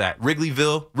rivals that.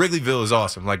 Wrigleyville is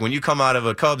awesome. Like, when you come out of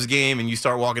a Cubs game and you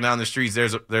start walking down the streets,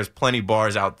 there's plenty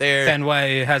bars out there.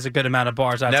 Fenway has a good amount of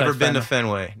bars outside. Never been to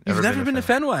Fenway. You've never been to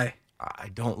Fenway? I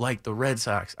don't like the Red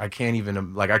Sox. I can't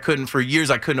even, like, for years,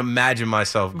 I couldn't imagine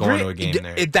myself going to a game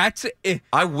there.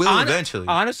 I will eventually.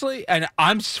 Honestly, and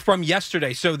I'm from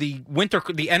yesterday, so the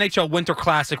NHL Winter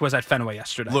Classic was at Fenway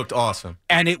yesterday. Looked awesome.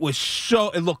 And it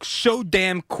looked so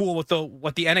damn cool with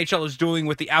what the NHL is doing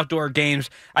with the outdoor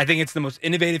games. I think it's the most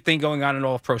innovative thing going on in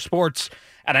all of pro sports.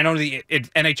 And I know the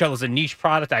NHL is a niche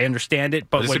product. I understand it.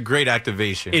 But it's a great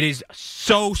activation. It is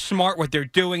so smart what they're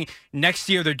doing. Next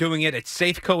year, they're doing it at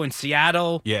Safeco in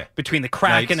Seattle. Yeah. Between the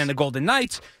Kraken and the Golden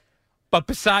Knights. But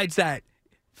besides that,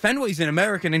 Fenway's an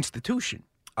American institution.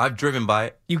 I've driven by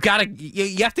it. You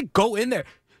have to go in there.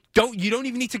 You don't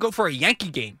even need to go for a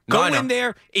Yankee game. Go in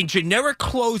there in generic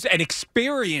clothes and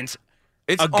experience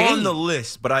It's on the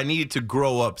list, but I needed to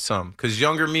grow up some. Because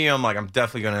younger me, I'm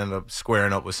definitely going to end up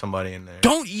squaring up with somebody in there.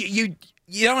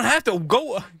 You don't have to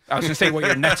go. I was going to say wear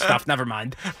your net stuff. Never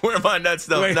mind. Wear my net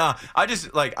stuff. Nah, I just,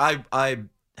 I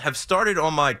have started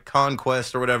on my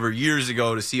conquest or whatever years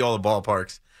ago to see all the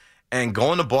ballparks. And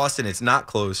going to Boston, it's not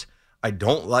close. I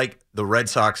don't like the Red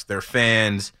Sox, their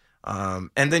fans. And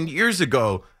then years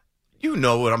ago, you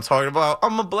know what I'm talking about.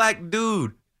 I'm a black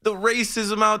dude. The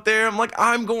racism out there,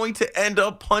 I'm going to end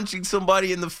up punching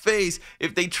somebody in the face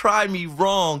if they try me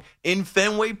wrong in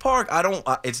Fenway Park.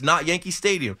 It's not Yankee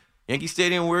Stadium. Yankee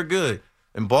Stadium, we're good.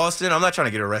 In Boston, I'm not trying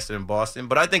to get arrested in Boston,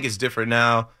 but I think it's different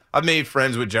now. I've made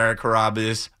friends with Jared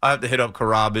Carrabis. I have to hit up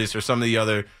Carrabis or some of the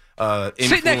other influencer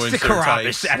Sit next to Carrabis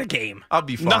types. at a game. I'll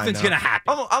be fine. Nothing's going to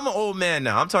happen. I'm an old man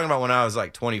now. I'm talking about when I was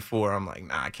 24. I'm like,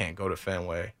 nah, I can't go to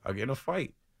Fenway. I'll get in a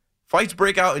fight. Fights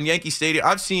break out in Yankee Stadium.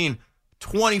 I've seen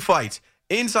 20 fights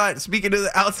inside. Speaking of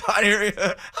the outside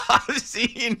area, I've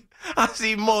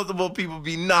seen multiple people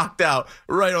be knocked out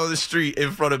right on the street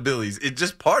in front of Billy's. It's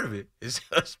just part of it. It's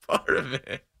just part of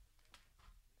it.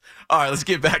 All right, let's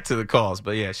get back to the calls.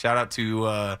 But yeah, shout out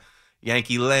to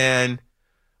Yankee Land,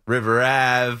 River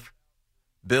Ave,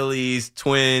 Billy's,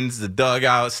 Twins, the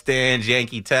Dugout, Stands,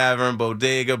 Yankee Tavern,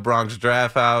 Bodega, Bronx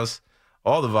Draft House,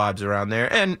 all the vibes around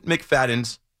there, and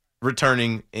McFadden's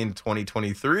returning in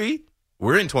 2023.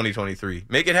 We're in 2023.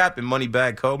 Make it happen,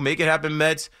 Moneybag Co. Make it happen,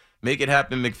 Mets. Make it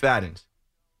happen, McFadden's.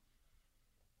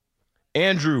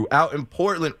 Andrew, out in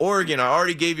Portland, Oregon. I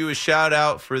already gave you a shout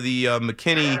out for the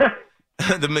McKinney,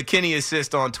 the McKinney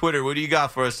assist on Twitter. What do you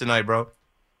got for us tonight, bro?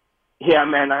 Yeah,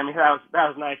 man. I mean, that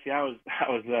was nice. Yeah, I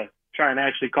was trying to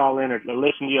actually call in or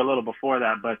listen to you a little before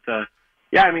that, but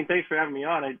yeah, I mean, thanks for having me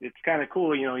on. It's kind of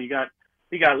cool. You know, you got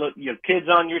kids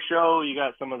on your show, you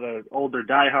got some of the older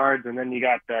diehards, and then you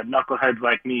got the knuckleheads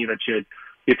like me that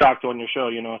you talk to on your show,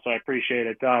 you know, so I appreciate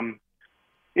it.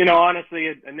 You know,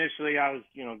 honestly, initially I was,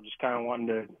 you know, just kind of wanting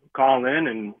to call in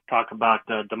and talk about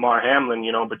DeMar Hamlin,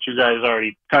 you know, but you guys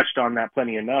already touched on that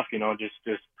plenty enough, you know,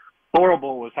 just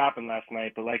horrible was happened last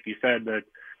night. But like you said,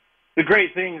 the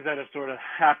great things that have sort of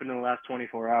happened in the last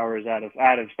 24 hours out of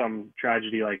some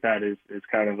tragedy like that is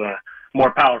kind of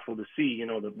more powerful to see, you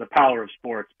know, the power of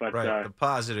sports. But right, the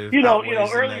positive. You know,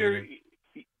 earlier,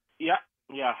 yeah.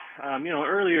 You know,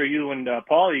 earlier you and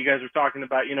Paul, you guys were talking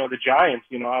about, you know, the Giants.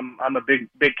 You know, I'm a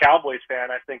big Cowboys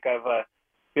fan. I think I've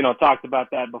you know, talked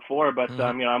about that before. But you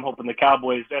know, I'm hoping the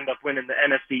Cowboys end up winning the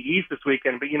NFC East this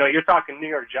weekend. But you know, you're talking New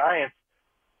York Giants.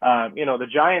 The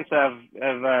Giants have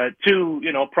two,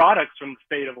 products from the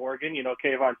state of Oregon.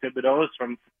 Kayvon Thibodeau is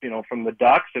from the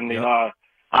Ducks, and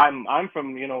I'm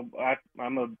from,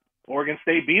 I'm a Oregon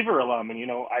State Beaver alum, and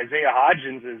Isaiah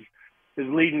Hodgins is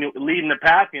leading the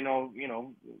pack.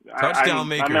 Touchdown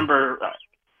maker. I remember.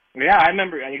 I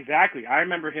remember exactly. I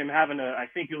remember him having I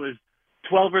think it was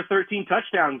 12 or 13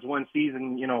 touchdowns one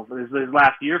season. His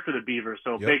last year for the Beavers.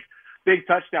 So big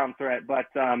touchdown threat. But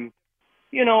I'm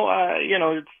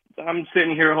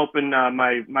sitting here hoping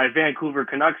my Vancouver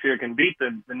Canucks here can beat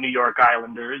the New York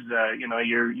Islanders.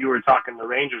 You were talking the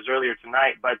Rangers earlier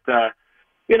tonight, but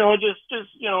just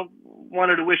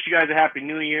wanted to wish you guys a happy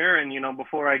New Year. And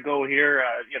before I go here,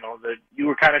 you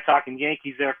were kind of talking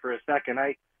Yankees there for a second.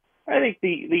 I think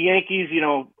the Yankees,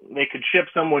 they could ship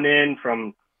someone in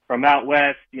from out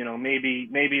west. Maybe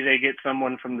they get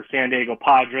someone from the San Diego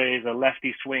Padres, a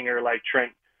lefty swinger like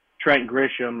Trent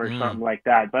Grisham or something like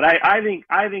that. But I think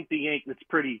the Yankees, it's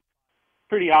pretty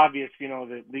obvious.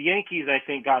 The Yankees, I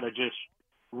think, got to just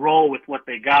roll with what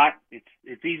they got.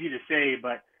 It's easy to say,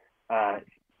 but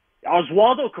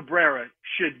Oswaldo Cabrera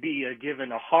should be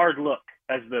given a hard look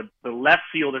as the left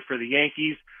fielder for the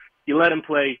Yankees. You let him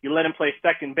play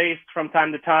second base from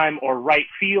time to time, or right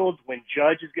field when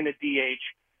Judge is going to DH.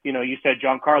 You said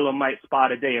Giancarlo might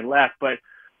spot a day in left, but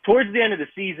towards the end of the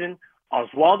season,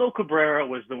 Oswaldo Cabrera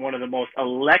was one of the most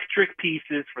electric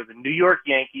pieces for the New York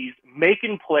Yankees,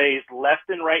 making plays left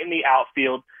and right in the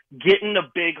outfield, getting a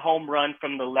big home run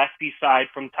from the lefty side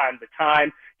from time to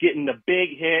time, getting a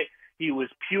big hit. He was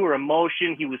pure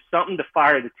emotion. He was something to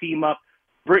fire the team up.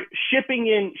 Shipping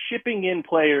in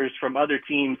players from other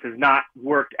teams has not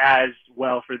worked as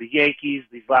well for the Yankees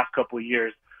these last couple of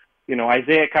years.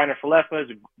 Isaiah Kiner-Falefa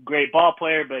is a great ball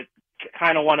player, but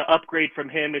kind of want to upgrade from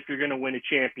him if you're going to win a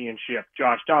championship.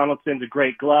 Josh Donaldson's a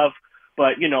great glove,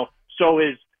 but so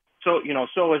is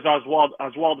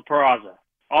Oswald Peraza,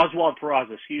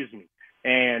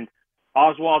 and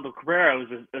Oswaldo Cabrera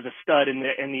is a stud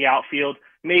in the outfield.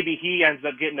 Maybe he ends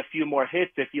up getting a few more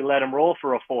hits if you let him roll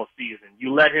for a full season.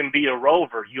 You let him be a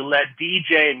rover. You let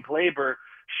DJ and Gleyber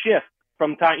shift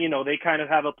from time. They kind of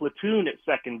have a platoon at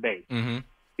second base. Mm-hmm.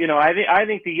 I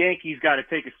think the Yankees got to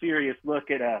take a serious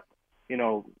look at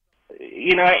not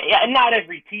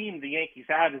every team the Yankees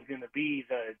have is going to be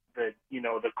the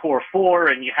core four,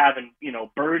 and you having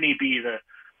Bernie be the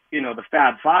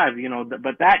Fab Five.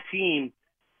 But that team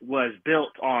was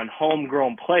built on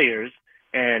homegrown players,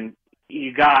 and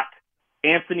you got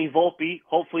Anthony Volpe.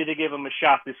 Hopefully they give him a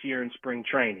shot this year in spring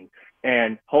training,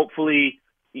 and hopefully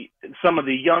some of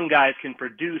the young guys can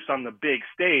produce on the big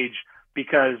stage,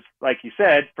 because like you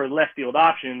said, for left field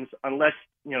options, unless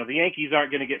the Yankees aren't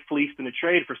going to get fleeced in a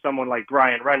trade for someone like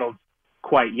Brian Reynolds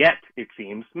quite yet, it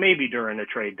seems, maybe during a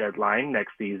trade deadline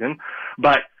next season,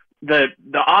 but the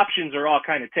options are all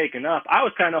kind of taken up. I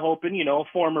was kind of hoping,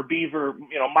 former Beaver,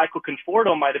 Michael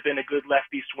Conforto might have been a good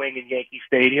lefty swing in Yankee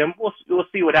Stadium. We'll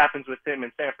see what happens with him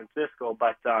in San Francisco,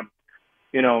 but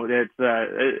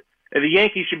the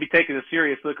Yankees should be taking a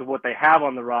serious look at what they have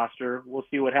on the roster. We'll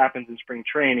see what happens in spring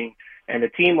training, and a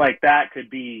team like that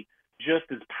could be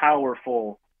just as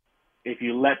powerful if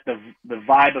you let the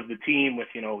vibe of the team with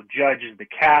Judge as the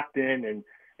captain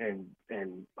and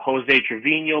Jose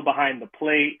Trevino behind the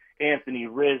plate, Anthony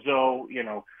Rizzo,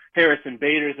 Harrison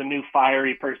Bader's a new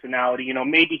fiery personality.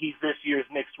 Maybe he's this year's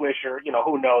Nick Swisher.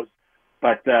 Who knows?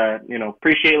 But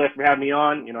appreciate it for having me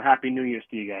on. Happy New Year's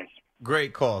to you guys.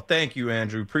 Great call. Thank you,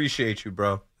 Andrew. Appreciate you,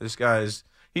 bro. This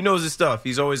he knows his stuff.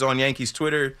 He's always on Yankees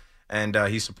Twitter, and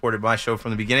he supported my show from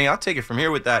the beginning. I'll take it from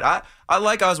here with that. I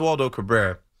like Oswaldo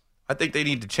Cabrera. I think they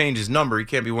need to change his number. He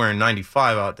can't be wearing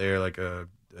 95 out there like a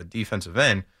defensive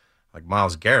end, like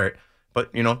Myles Garrett.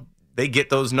 But, they get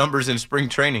those numbers in spring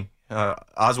training.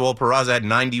 Oswald Peraza had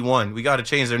 91. We got to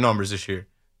change their numbers this year.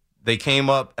 They came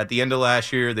up at the end of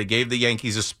last year. They gave the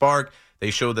Yankees a spark.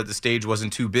 They showed that the stage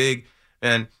wasn't too big.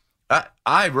 And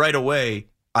I right away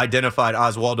identified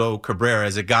Oswaldo Cabrera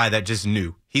as a guy that just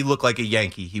knew. He looked like a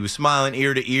Yankee. He was smiling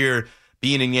ear to ear,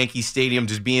 being in Yankee Stadium,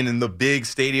 just being in the big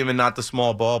stadium and not the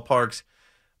small ballparks.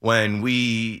 When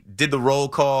we did the roll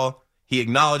call, he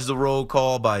acknowledged the roll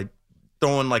call by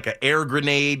throwing like an air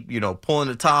grenade, pulling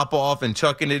the top off and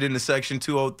chucking it into Section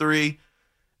 203.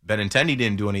 Benintendi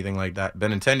didn't do anything like that.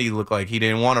 Benintendi looked like he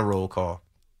didn't want a roll call.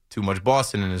 Too much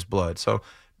Boston in his blood. So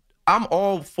I'm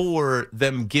all for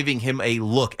them giving him a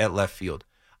look at left field.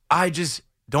 I just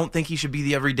don't think he should be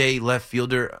the everyday left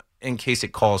fielder in case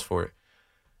it calls for it.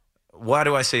 Why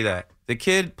do I say that? The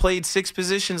kid played 6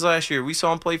 positions last year. We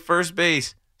saw him play first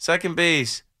base, second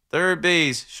base, third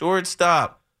base,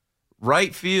 shortstop,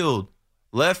 right field,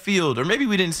 left field, or maybe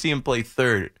we didn't see him play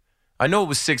third. I know it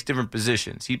was 6 different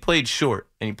positions. He played short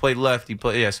and he played left.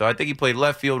 So I think he played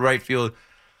left field, right field,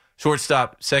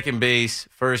 shortstop, second base,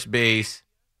 first base.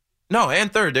 No,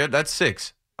 and third there. That's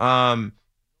 6.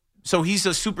 So he's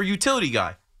a super utility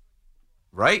guy,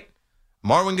 right?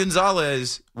 Marwin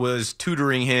Gonzalez was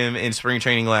tutoring him in spring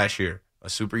training last year. A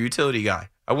super utility guy.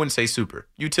 I wouldn't say super.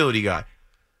 Utility guy.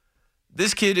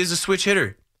 This kid is a switch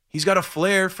hitter. He's got a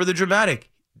flair for the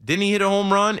dramatic. Didn't he hit a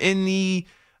home run in the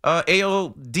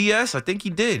ALDS? I think he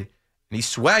did. And he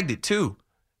swagged it too.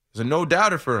 There's a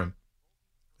no-doubter for him.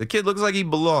 The kid looks like he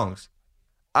belongs.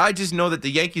 I just know that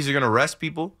the Yankees are going to rest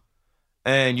people,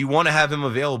 and you want to have him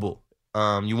available.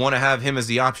 You want to have him as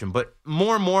the option. But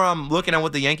more and more I'm looking at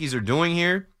what the Yankees are doing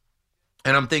here,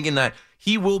 and I'm thinking that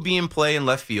he will be in play in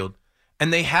left field.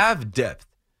 And they have depth.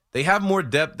 They have more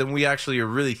depth than we actually are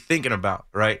really thinking about,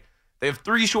 right? They have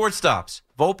 3 shortstops,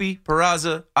 Volpe,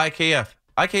 Peraza, IKF.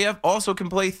 IKF also can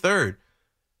play third.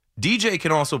 DJ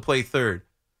can also play third.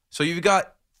 So you've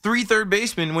got 3 third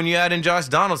basemen when you add in Josh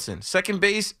Donaldson. Second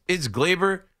base, it's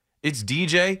Gleyber, it's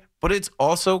DJ, but it's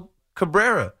also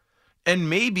Cabrera.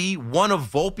 And maybe one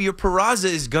of Volpe or Peraza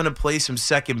is going to play some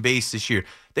second base this year.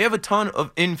 They have a ton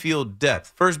of infield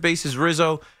depth. First base is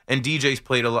Rizzo, and DJ's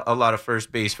played a lot of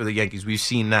first base for the Yankees. We've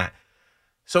seen that.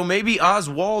 So maybe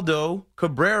Oswaldo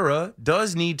Cabrera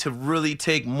does need to really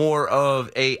take more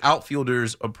of a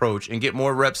outfielder's approach and get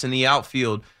more reps in the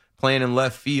outfield playing in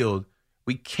left field.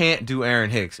 We can't do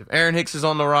Aaron Hicks. If Aaron Hicks is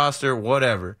on the roster,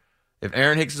 whatever. If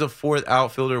Aaron Hicks is a 4th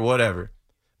outfielder, whatever.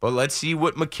 But let's see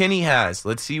what McKinney has.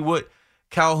 Let's see what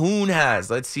Calhoun has.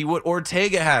 Let's see what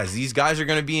Ortega has. These guys are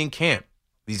going to be in camp.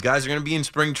 These guys are going to be in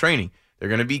spring training. They're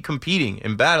going to be competing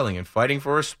and battling and fighting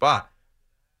for a spot.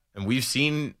 And we've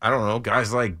seen, I don't know,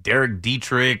 guys like Derek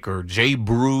Dietrich or Jay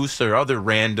Bruce or other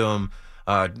random,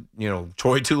 Troy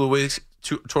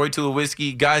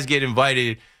Tulowitzki, guys get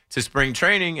invited to spring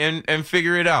training and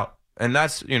figure it out. And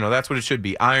that's what it should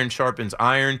be. Iron sharpens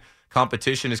iron.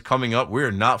 Competition is coming up.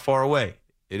 We're not far away.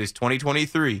 It is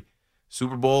 2023.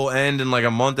 Super Bowl end in like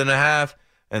a month and a half,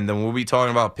 and then we'll be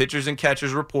talking about pitchers and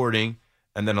catchers reporting,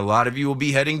 and then a lot of you will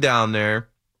be heading down there,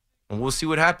 and we'll see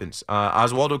what happens.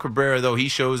 Oswaldo Cabrera, though, he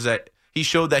showed that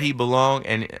he belonged,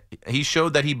 and he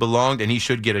should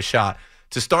get a shot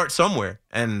to start somewhere,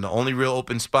 and the only real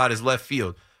open spot is left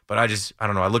field. But I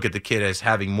don't know. I look at the kid as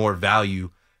having more value,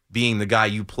 being the guy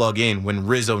you plug in when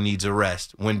Rizzo needs a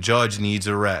rest, when Judge needs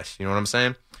a rest. You know what I'm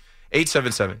saying?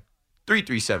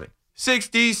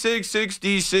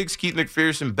 877-337-6666. Keith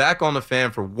McPherson back on the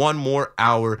Fan for one more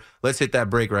hour. Let's hit that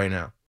break right now.